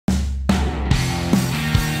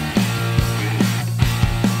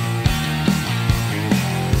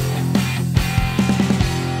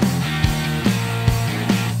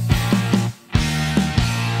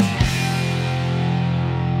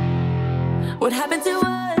What happened to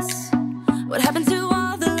us? What happened to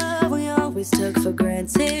all the love we always took for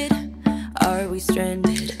granted? Are we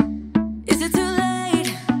stranded? Is it too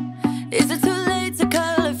late? Is it too late to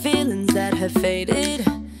color feelings that have faded?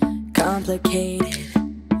 Complicated.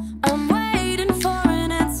 I'm waiting for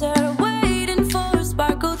an answer, waiting for a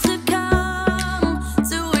sparkle to come,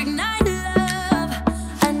 to ignite love.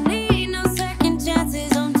 I need no second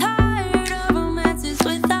chances. I'm tired of romances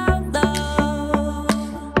without love.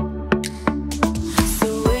 So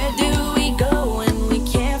where do we go when we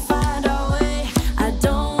can't find our way? I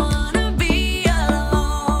don't wanna be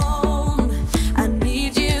alone. I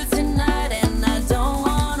need you tonight and I don't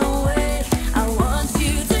wanna wait. I want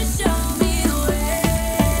you to show me the way.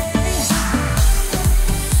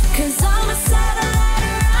 'Cause I'm a satellite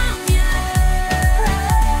around you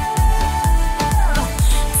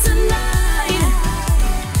tonight.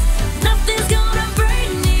 Nothing's gonna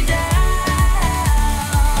bring me down.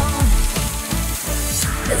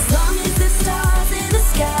 As long as the stars in the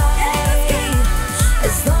sky,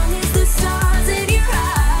 as long as the stars in your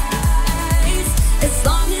eyes, as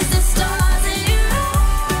long as the stars in your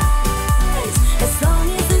eyes, as long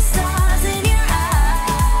as the stars in your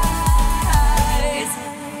eyes.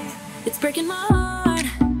 It's breaking my heart,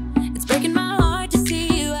 it's breaking my heart to see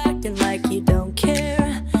you acting like you don't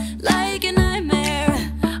care, like a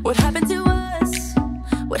nightmare. What happened to us?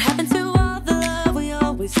 What happened to all the love we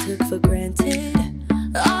always took for granted?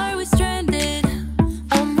 Are we stranded?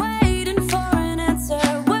 I'm waiting for an answer,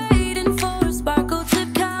 waiting for a sparkle to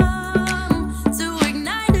come, to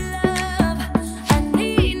ignite love. I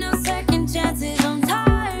need no second chances. I'm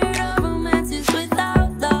tired of romances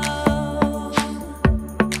without love.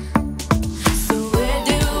 So where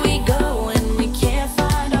do we go when we can't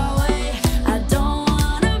find our way? I don't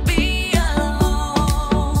wanna be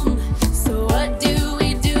alone. So what do we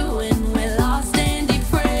do when we're lost and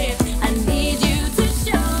depraved? I need you to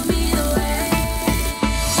show me the way.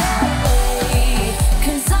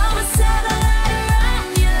 'Cause I'm a satellite around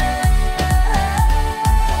you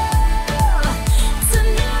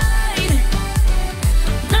tonight.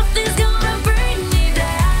 Nothing's gonna bring me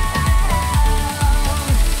down.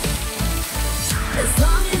 As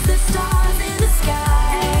long as the stars in the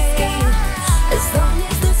sky, as long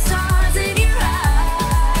as the stars in your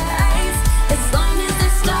eyes, as long as the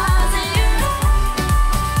stars in your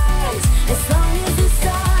eyes, as long as the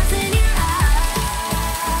stars in your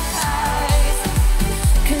eyes.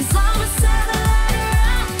 'Cause I'm a satellite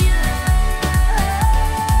around you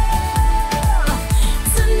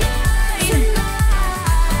tonight.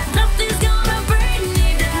 Nothing's gonna bring me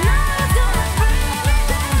down.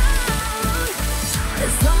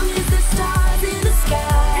 As long as the stars in the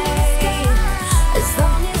sky, as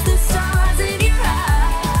long as the stars in your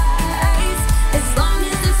eyes, as long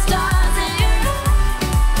as the stars in your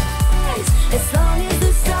eyes, as long as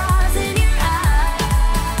the stars in your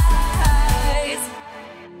eyes.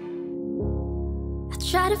 I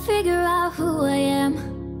try to figure out who I am.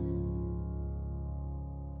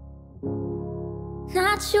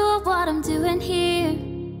 Not sure what I'm doing here.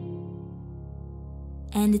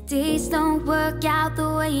 And the days don't work out the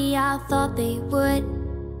way I thought they would.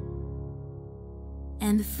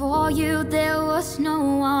 And before you there was no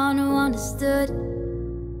one who understood.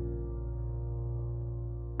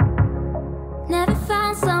 Never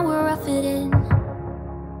found somewhere I fit in.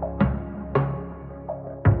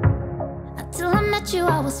 Until I met you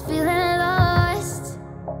I was feeling lost.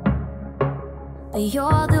 But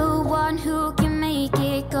you're the one who can make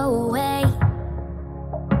it go away.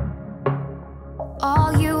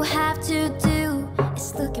 All you have to do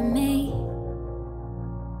is look at me.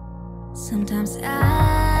 Sometimes I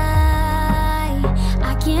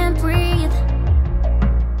can't breathe,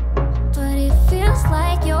 but it feels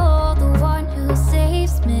like you're the one who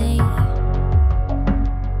saves me.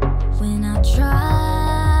 When I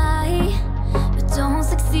try but don't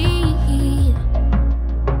succeed,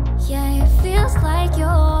 yeah, it feels like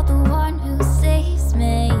you're the one who saves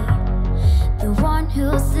me, the one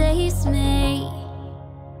who saves me.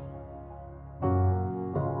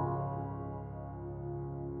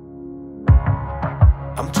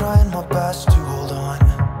 I'm trying my best to hold on.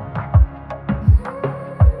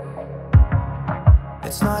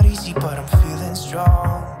 It's not easy, but I'm feeling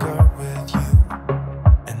stronger with you.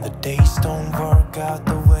 And the days don't work out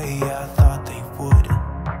the way I thought they would.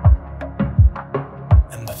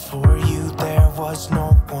 And before you there was no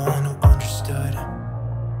one who understood.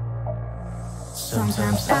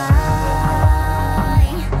 Sometimes I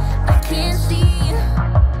can't see,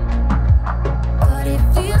 but it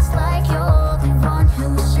feels like you're the one who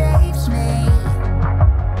saves me.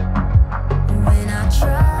 When I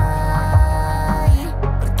try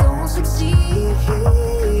but don't succeed,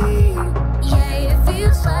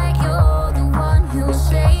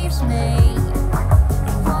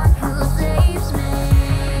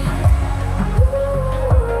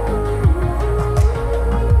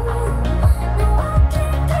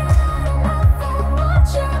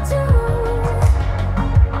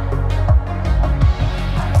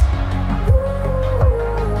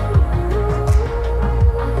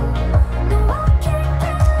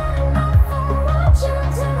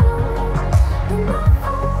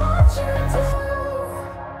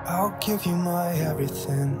 give you my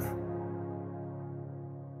everything.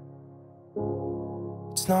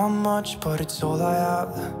 It's not much, but it's all I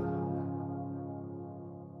have.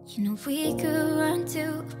 You know we could run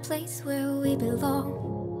to a place where we belong,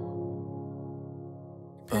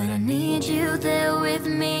 but I need you there with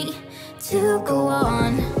me to go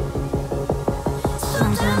on.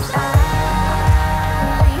 Sometimes I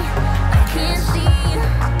can't see,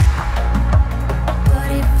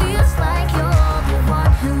 but it feels like you're the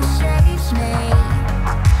one who saves me.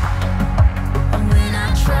 And when I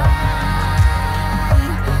try,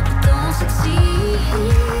 I don't succeed.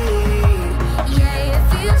 Yeah, it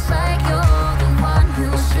feels like you're the one who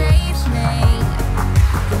saves me,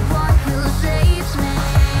 the one who saves me.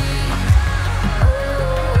 Ooh,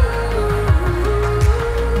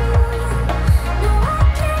 no, I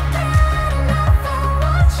can't get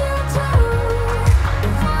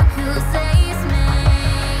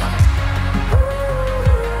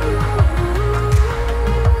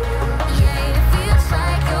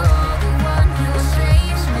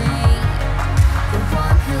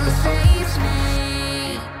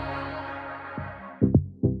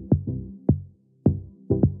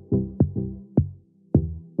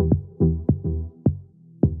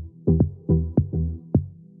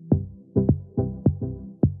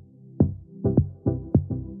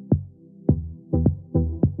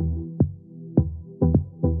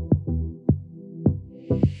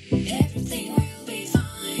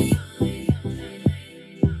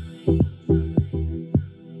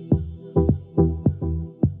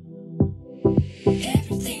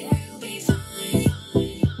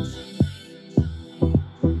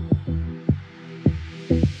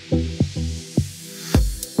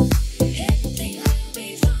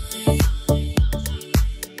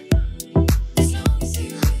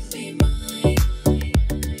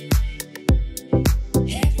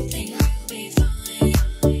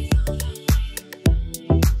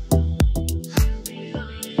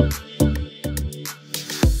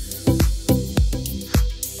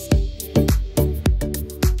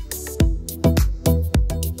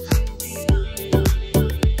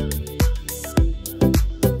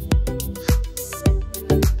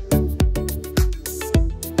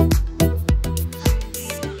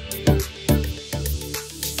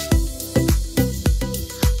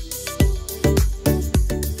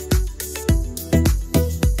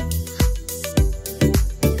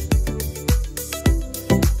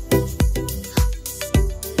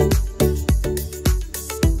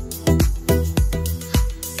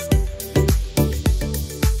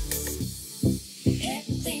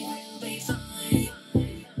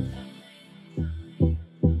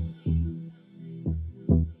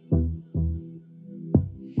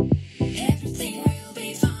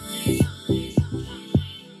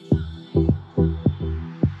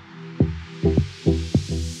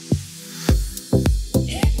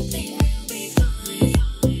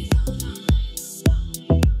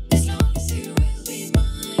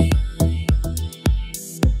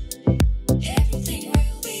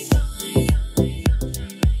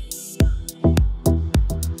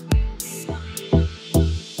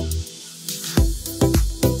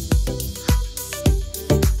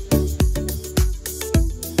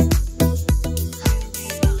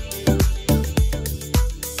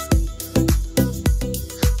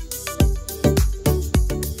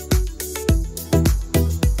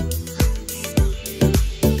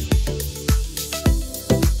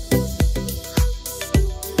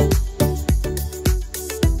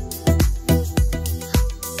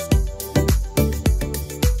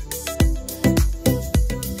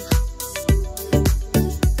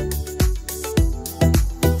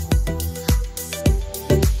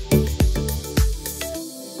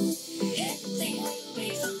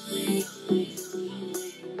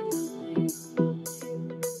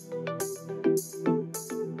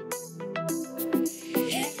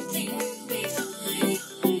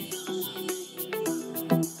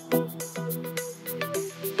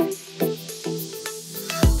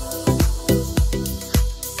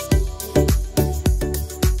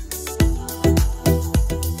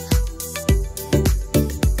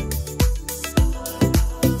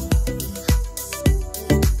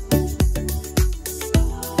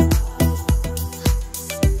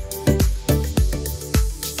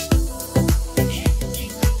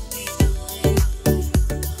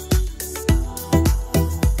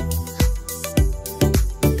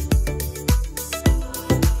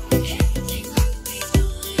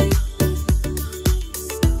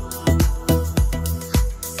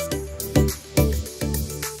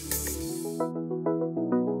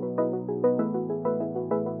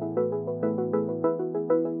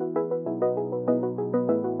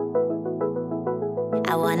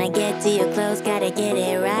I wanna get to your clothes, gotta get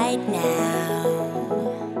it right now.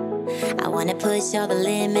 I wanna push all the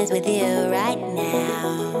limits with you right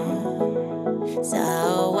now.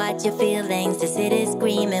 So watch your feelings, the city's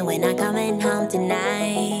screaming, we're not coming home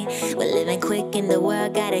tonight. We're living quick in the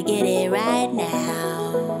world, gotta get it right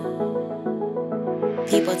now.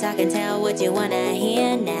 People talk and tell what you wanna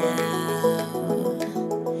hear now,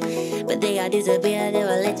 but they all disappear, they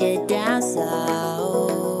will let you down. So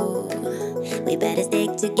we better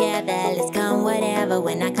stick together, let's come whatever,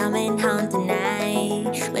 we're not coming home tonight.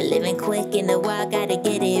 We're living quick in the world, gotta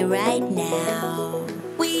get it right now.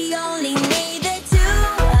 We only need the two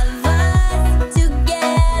of us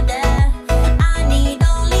together. I need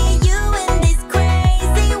only you in this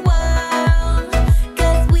crazy world,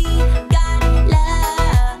 'cause we got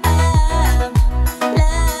love,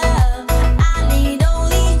 love. I need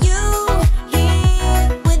only you here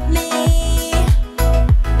with me.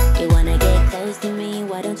 You wanna get close to me,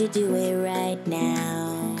 why don't you do it right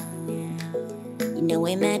now? You know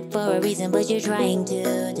we met for a reason, but you're trying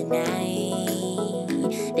to deny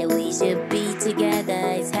that we should be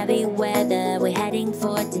together. It's heavy weather, we're heading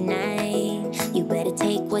for tonight. You better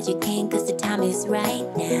take what you can, 'cause the time is right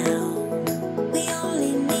now. We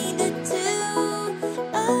only need the two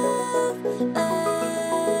of us.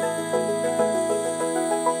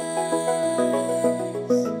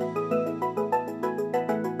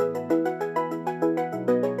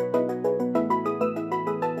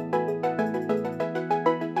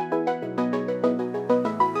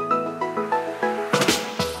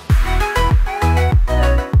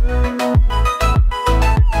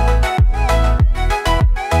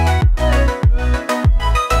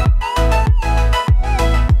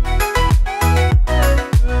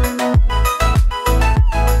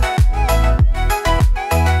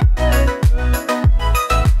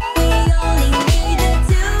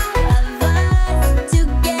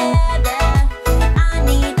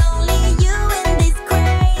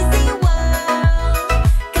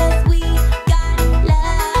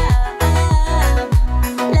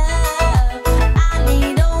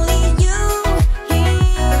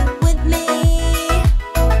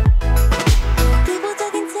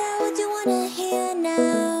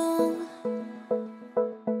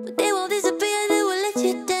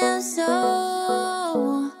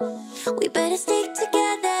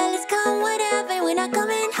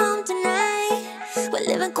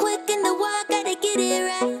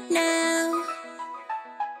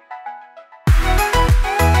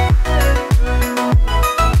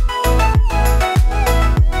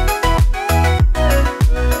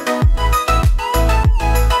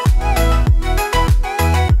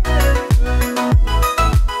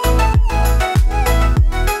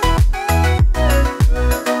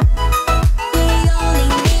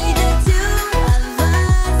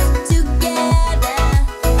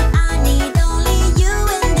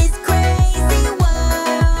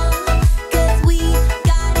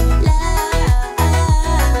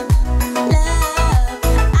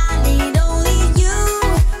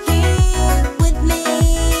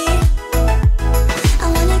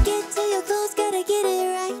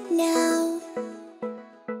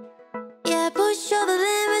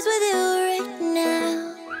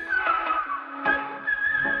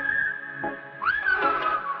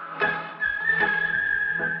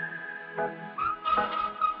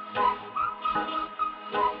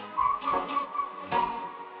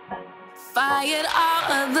 Fired all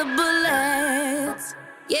of the bullets.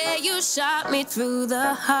 Yeah, you shot me through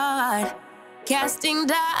the heart. Casting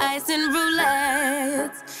dice and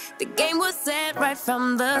roulette. The game was set right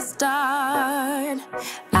from the start.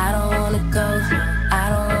 I don't wanna go, I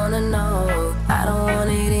don't wanna know, I don't want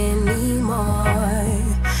it anymore.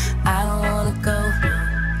 I don't wanna go,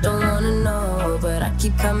 don't wanna know, but I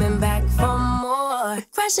keep coming back for more.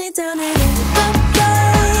 Crashing down and in the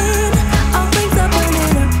rain, all things are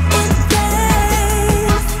burning up.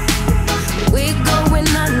 We're going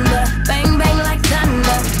under, bang bang like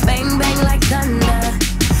thunder, bang bang like thunder.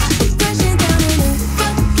 We're crashing down in the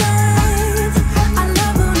flames. Our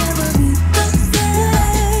love will never be the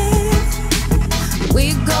same.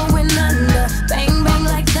 We're going under, bang bang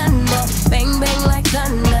like thunder, bang bang like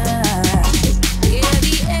thunder. Yeah,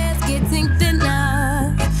 the air's getting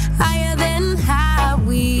thinner, higher than how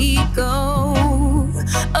we go.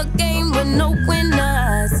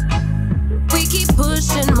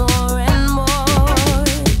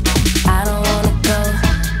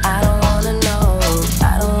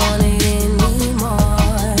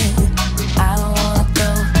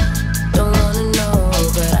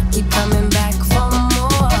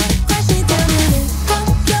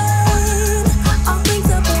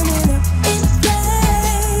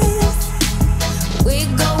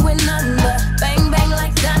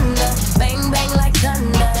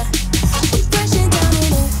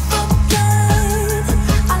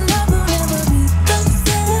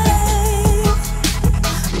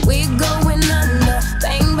 We're going